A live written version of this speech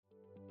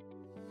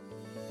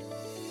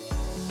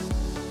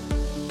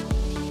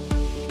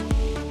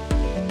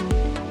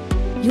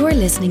You're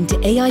listening to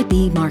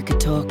AIB Market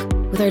Talk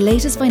with our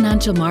latest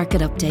financial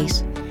market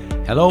update.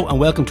 Hello and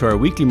welcome to our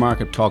weekly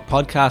Market Talk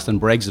podcast and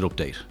Brexit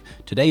update.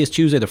 Today is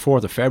Tuesday the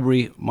 4th of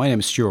February. My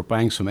name is Stuart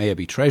Banks from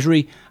AIB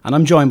Treasury and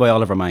I'm joined by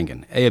Oliver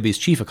Mangan, AIB's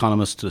Chief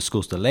Economist, to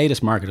discuss the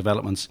latest market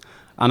developments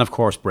and of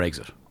course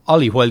Brexit.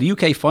 Ollie, while the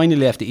UK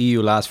finally left the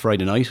EU last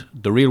Friday night,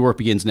 the real work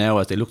begins now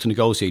as they look to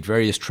negotiate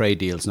various trade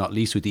deals, not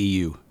least with the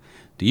EU.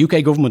 The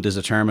UK government is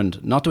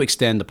determined not to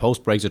extend the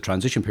post-Brexit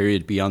transition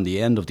period beyond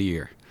the end of the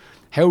year.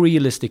 How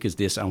realistic is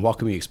this and what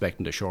can we expect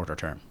in the shorter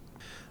term?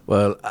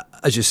 Well,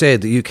 as you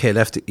said, the UK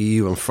left the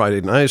EU on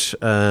Friday night.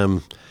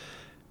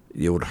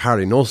 You would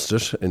hardly notice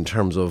it in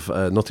terms of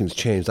nothing's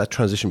changed. That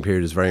transition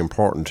period is very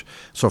important.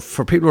 So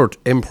for people who are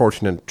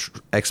importing and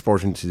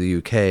exporting to the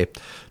UK,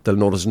 they'll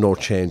notice no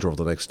change over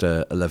the next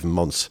 11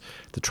 months.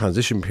 The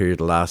transition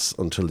period lasts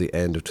until the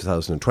end of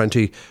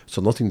 2020,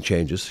 so nothing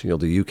changes. You know,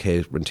 the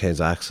UK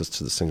retains access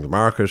to the single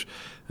market,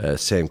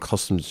 same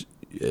customs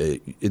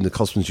in the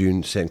customs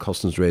union, same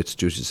customs rates,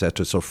 duties,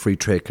 etc. So free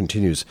trade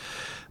continues.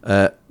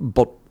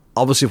 But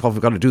obviously, what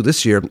we've got to do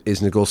this year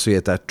is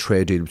negotiate that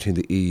trade deal between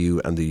the EU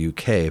and the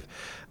UK.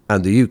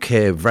 And the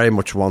UK very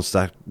much wants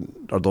that,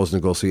 or those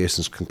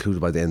negotiations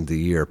concluded by the end of the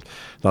year.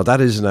 Now,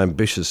 that is an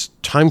ambitious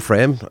time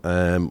frame.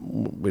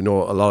 We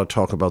know a lot of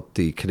talk about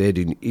the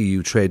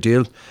Canadian-EU trade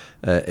deal.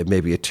 It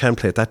may be a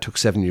template. That took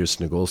 7 years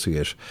to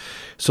negotiate.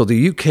 So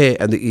the UK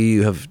and the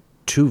EU have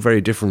two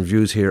very different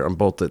views here on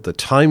both the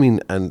timing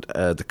and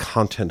the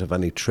content of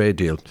any trade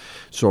deal.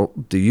 So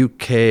the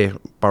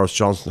UK, Boris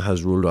Johnson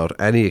has ruled out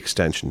any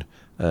extension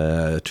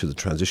to the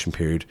transition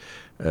period.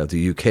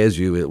 The UK's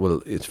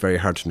view, it's very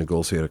hard to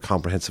negotiate a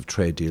comprehensive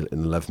trade deal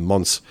in 11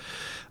 months.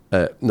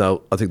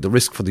 Now, I think the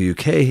risk for the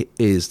UK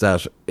is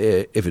that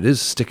if it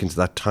is sticking to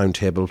that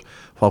timetable,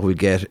 what we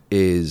get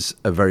is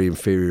a very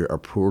inferior or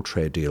poor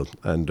trade deal.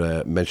 And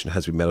mention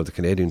has been made of the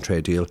Canadian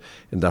trade deal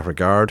in that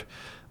regard.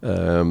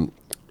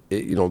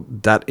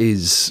 That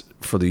is,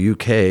 for the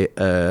UK,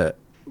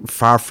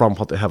 far from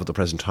what they have at the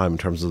present time in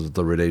terms of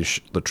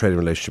the trading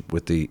relationship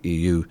with the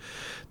EU.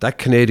 That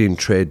Canadian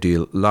trade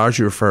deal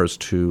largely refers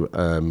to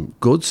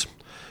goods.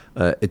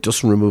 It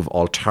doesn't remove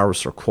all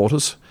tariffs or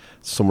quotas.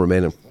 Some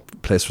remain in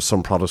place for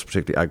some products,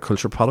 particularly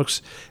agricultural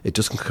products. It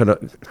doesn't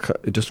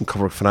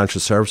cover financial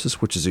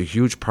services, which is a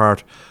huge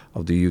part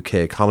of the UK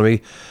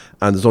economy,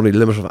 and there's only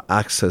limited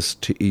access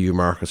to EU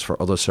markets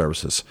for other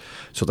services.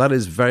 So that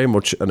is very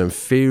much an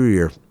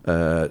inferior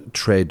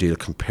trade deal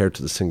compared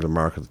to the single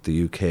market that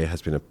the UK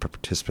has been a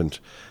participant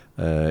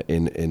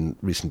in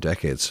recent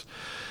decades.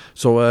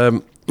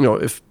 So,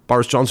 if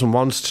Boris Johnson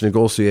wants to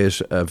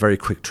negotiate a very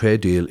quick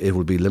trade deal, it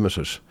will be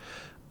limited.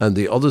 And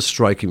the other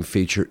striking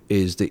feature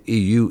is the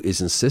EU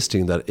is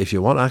insisting that if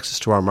you want access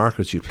to our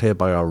markets, you play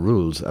by our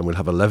rules. And we'll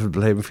have a level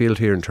playing field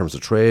here in terms of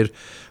trade.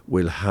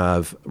 We'll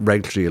have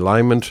regulatory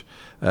alignment.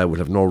 We'll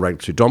have no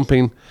regulatory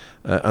dumping.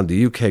 And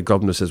the UK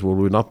government says, well,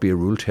 we'll not be a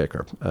rule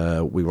taker.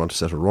 We want to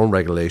set our own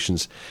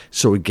regulations.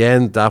 So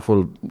again, that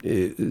will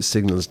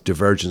signal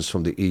divergence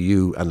from the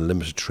EU and a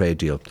limited trade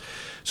deal.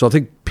 So I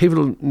think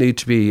people need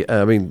to be,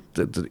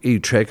 the EU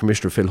Trade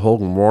Commissioner Phil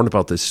Hogan warned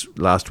about this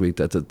last week,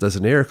 that there's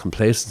an air of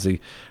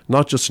complacency,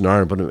 not just in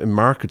Ireland, but in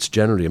markets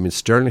generally. I mean,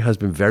 sterling has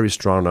been very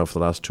strong now for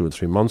the last 2 or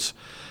 3 months.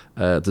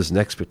 There's an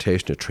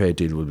expectation a trade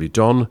deal will be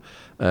done.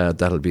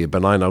 That'll be a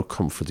benign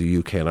outcome for the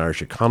UK and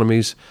Irish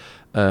economies,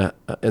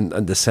 in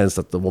the sense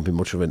that there won't be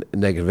much of a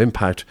negative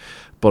impact.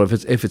 But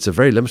if it's a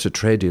very limited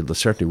trade deal, there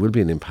certainly will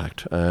be an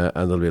impact. And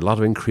there'll be a lot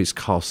of increased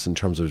costs in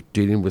terms of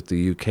dealing with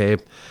the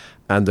UK.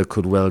 And there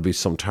could well be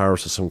some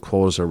tariffs or some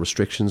quotas or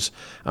restrictions.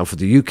 And for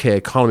the UK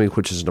economy,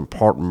 which is an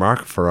important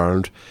market for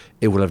Ireland,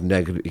 it will have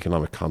negative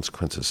economic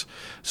consequences.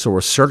 So we're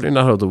certainly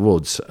not out of the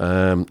woods.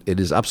 It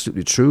is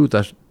absolutely true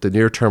that the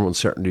near-term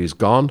uncertainty is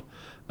gone.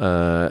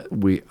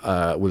 We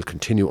will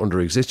continue under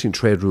existing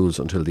trade rules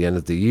until the end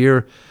of the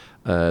year.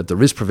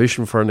 There is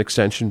provision for an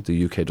extension.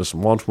 The UK doesn't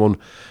want one.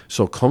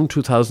 So come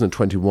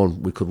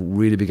 2021, we could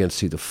really begin to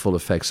see the full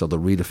effects or the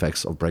real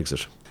effects of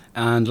Brexit.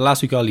 And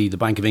last week, Ollie, the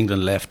Bank of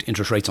England left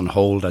interest rates on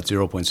hold at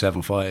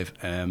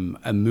 0.75,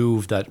 a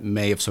move that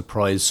may have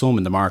surprised some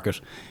in the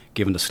market,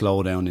 given the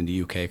slowdown in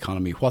the UK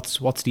economy.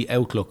 What's the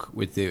outlook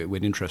with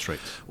interest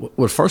rates?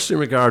 Well, first in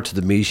regard to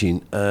the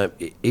meeting,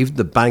 even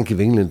the Bank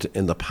of England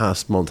in the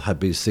past month had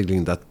been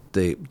signalling that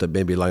they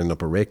may be lining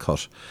up a rate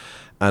cut.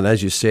 And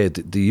as you said,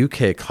 the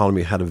UK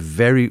economy had a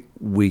very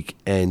weak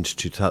end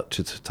to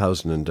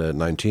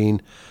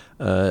 2019.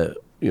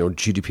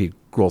 GDP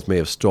growth may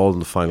have stalled in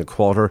the final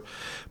quarter.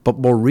 But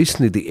more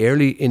recently, the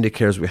early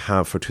indicators we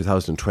have for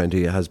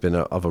 2020 has been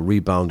of a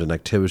rebound in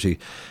activity.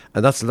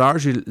 And that's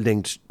largely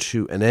linked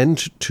to an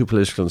end to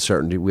political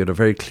uncertainty. We had a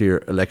very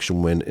clear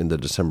election win in the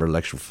December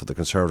election for the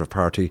Conservative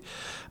Party,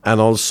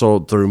 and also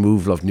the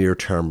removal of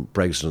near-term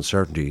Brexit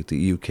uncertainty.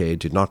 The UK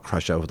did not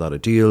crash out without a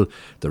deal.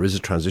 There is a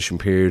transition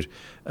period.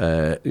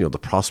 The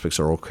prospects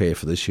are okay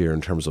for this year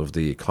in terms of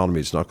the economy.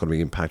 It's not going to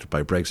be impacted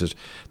by Brexit.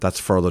 That's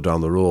further down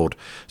the road.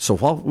 So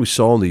what we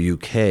saw in the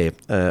UK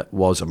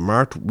was a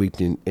marked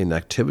weakening in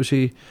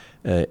activity,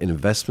 in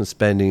investment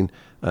spending,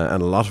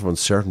 and a lot of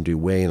uncertainty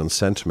weighing on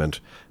sentiment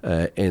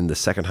in the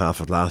second half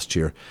of last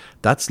year,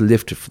 that's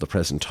lifted for the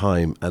present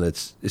time, and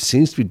it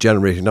seems to be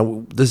generating.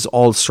 Now, this is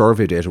all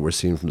survey data we're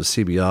seeing from the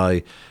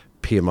CBI,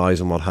 PMIs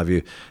and what have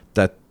you,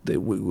 that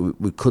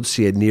we could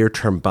see a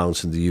near-term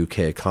bounce in the UK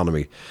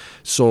economy.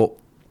 So,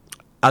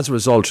 as a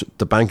result,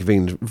 the Bank of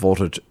England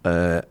voted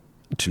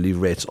to leave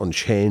rates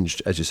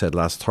unchanged, as you said,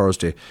 last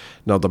Thursday.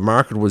 Now, the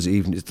market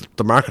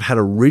had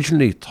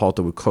originally thought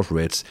they would cut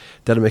rates.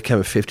 Then it became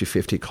a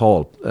 50-50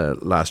 call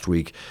last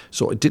week.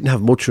 So it didn't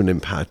have much of an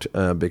impact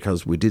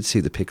because we did see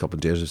the pickup in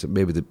data. So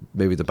maybe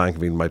the Bank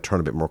of England might turn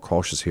a bit more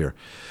cautious here.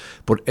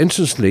 But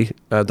interestingly,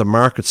 the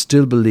market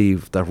still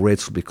believe that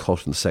rates will be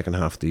cut in the second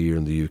half of the year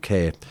in the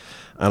UK.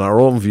 And our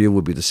own view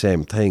would be the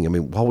same thing. I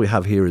mean, what we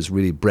have here is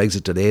really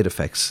Brexit delayed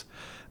effects.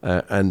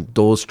 And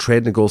those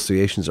trade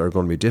negotiations are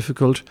going to be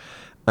difficult.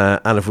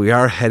 And if we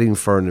are heading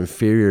for an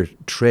inferior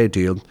trade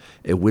deal,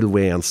 it will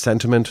weigh on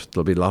sentiment.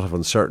 There'll be a lot of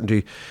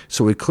uncertainty.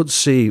 So it could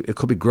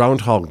be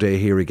Groundhog Day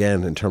here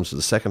again in terms of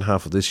the second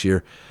half of this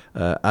year,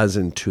 as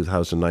in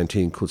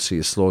 2019, could see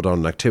a slowdown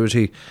in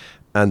activity.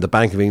 And the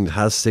Bank of England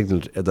has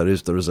signalled that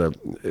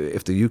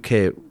if the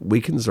UK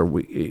weakens or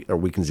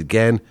weakens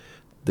again,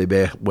 they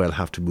may well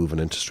have to move on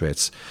interest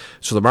rates.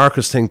 So the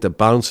markets think the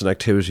bounce in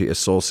activity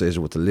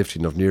associated with the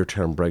lifting of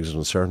near-term Brexit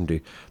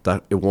uncertainty,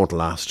 that it won't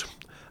last.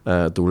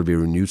 There will be a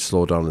renewed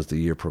slowdown as the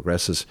year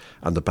progresses,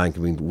 and the Bank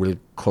of England will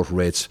cut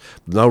rates.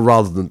 Now,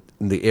 rather than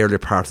in the early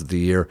part of the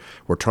year,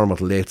 we're talking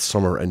about late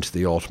summer into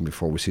the autumn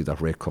before we see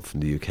that rate cut from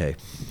the UK.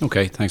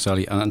 Okay, thanks,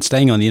 Ali. And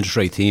staying on the interest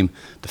rate theme,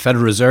 the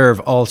Federal Reserve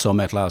also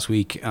met last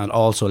week and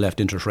also left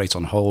interest rates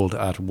on hold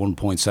at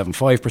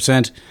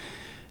 1.75%.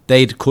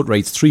 They'd cut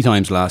rates 3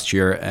 times last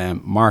year.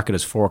 Market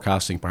is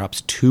forecasting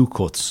perhaps 2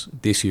 cuts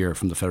this year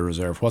from the Federal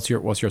Reserve. What's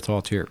your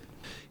thoughts here?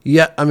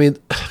 Yeah, I mean,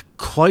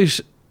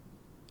 quite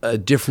a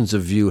difference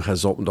of view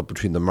has opened up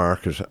between the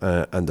market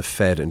and the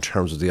Fed in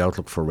terms of the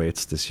outlook for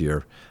rates this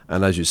year.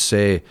 And as you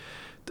say,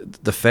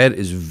 the Fed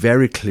is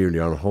very clearly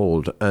on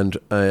hold. And,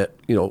 the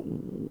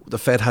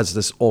Fed has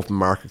this open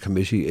market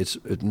committee. It's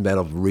made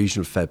up of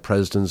regional Fed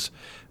presidents,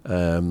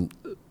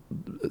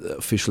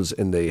 officials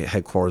in the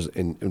headquarters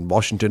in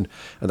Washington,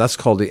 and that's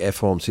called the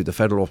FOMC, the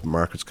Federal Open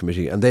Markets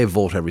Committee, and they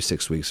vote every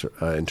 6 weeks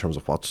in terms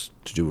of what's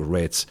to do with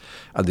rates,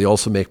 and they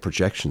also make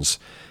projections.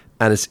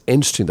 And it's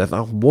interesting that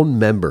not one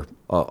member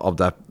of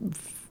that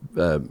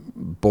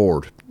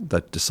board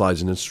that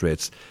decides on interest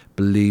rates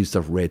believes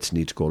that rates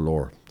need to go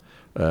lower.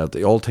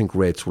 They all think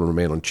rates will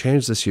remain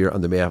unchanged this year,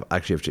 and they may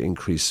actually have to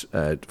increase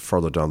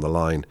further down the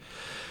line.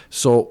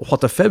 So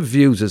what the Fed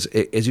views is,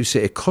 as you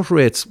say, it cut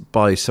rates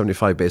by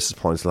 75 basis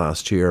points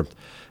last year.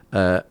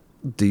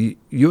 The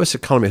US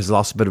economy has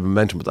lost a bit of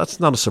momentum, but that's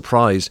not a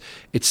surprise.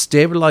 It's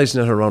stabilising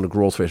at around a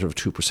growth rate of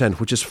 2%,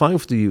 which is fine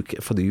for the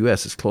UK. For the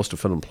US, it's close to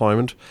full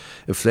employment.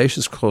 Inflation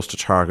is close to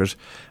target,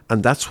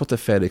 and that's what the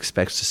Fed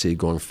expects to see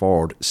going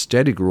forward.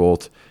 Steady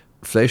growth,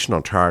 inflation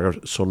on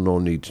target, so no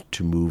need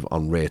to move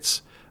on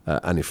rates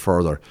any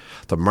further.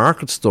 The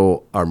markets,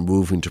 though, are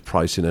moving to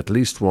price in at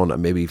least 1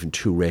 and maybe even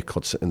 2 rate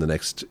cuts in the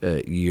next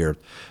year.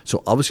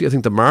 So obviously, I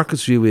think the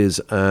market's view is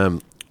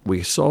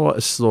we saw a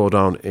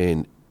slowdown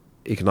in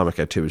economic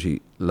activity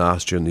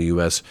last year in the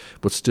US,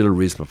 but still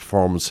reasonable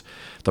performance.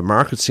 The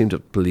markets seem to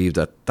believe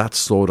that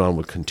slowdown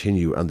will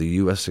continue and the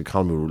US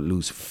economy will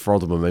lose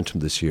further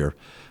momentum this year.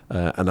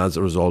 And as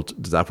a result,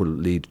 that will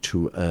lead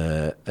to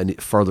a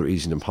further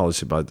easing in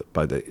policy by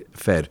the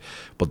Fed.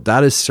 But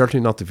that is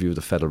certainly not the view of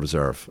the Federal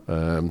Reserve.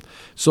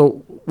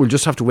 So we'll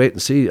just have to wait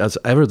and see. As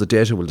ever, the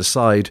data will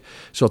decide.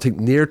 So I think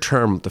near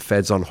term, the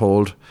Fed's on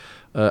hold.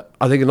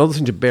 I think another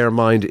thing to bear in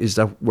mind is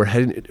that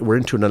we're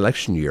into an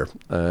election year.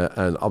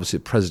 And obviously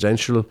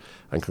presidential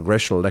and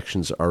congressional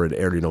elections are in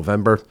early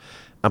November.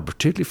 And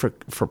particularly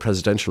for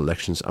presidential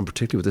elections, and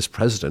particularly with this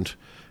president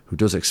who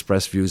does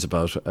express views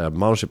about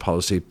monetary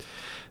policy,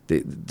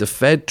 the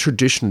Fed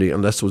traditionally,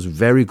 unless there was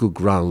very good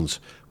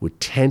grounds, would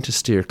tend to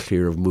steer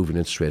clear of moving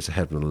interest rates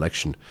ahead of an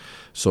election.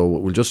 So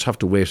we'll just have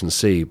to wait and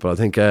see. But I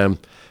think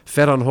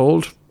Fed on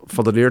hold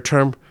for the near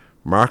term,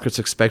 markets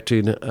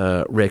expecting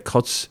rate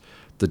cuts.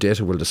 The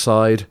data will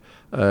decide.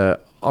 Our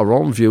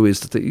own view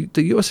is that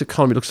the US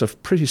economy looks at a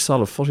pretty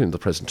solid footing at the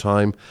present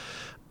time.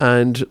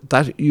 And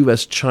that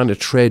US-China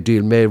trade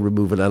deal may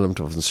remove an element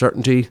of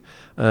uncertainty.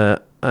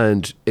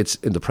 And it's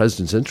in the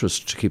president's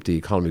interest to keep the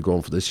economy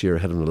going for this year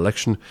ahead of an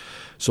election.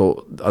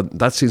 So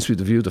that seems to be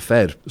the view of the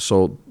Fed.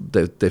 So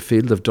they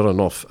feel they've done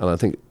enough. And I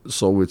think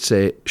so we'd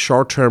say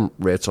short-term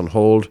rates on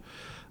hold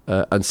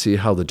and see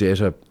how the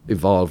data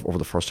evolve over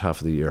the first half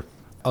of the year.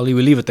 Ollie,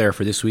 we'll leave it there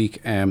for this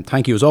week.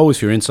 Thank you as always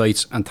for your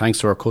insights, and thanks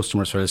to our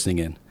customers for listening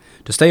in.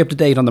 To stay up to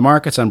date on the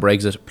markets and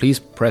Brexit, please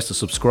press the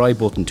subscribe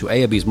button to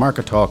AIB's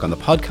Market Talk on the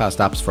podcast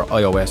apps for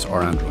iOS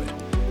or Android.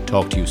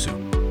 Talk to you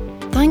soon.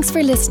 Thanks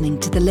for listening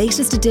to the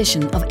latest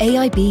edition of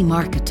AIB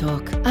Market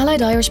Talk.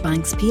 Allied Irish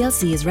Banks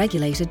plc is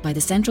regulated by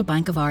the Central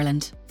Bank of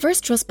Ireland.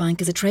 First Trust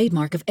Bank is a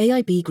trademark of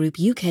AIB Group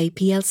UK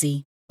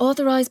plc.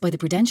 authorised by the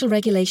Prudential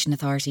Regulation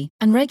Authority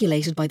and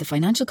regulated by the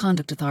Financial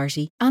Conduct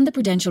Authority and the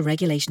Prudential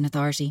Regulation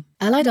Authority.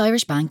 Allied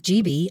Irish Bank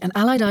GB and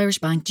Allied Irish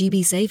Bank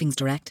GB Savings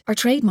Direct are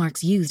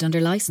trademarks used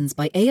under licence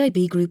by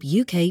AIB Group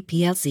UK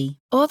plc,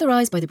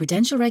 authorised by the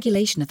Prudential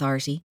Regulation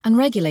Authority and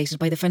regulated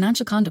by the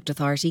Financial Conduct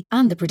Authority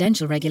and the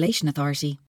Prudential Regulation Authority.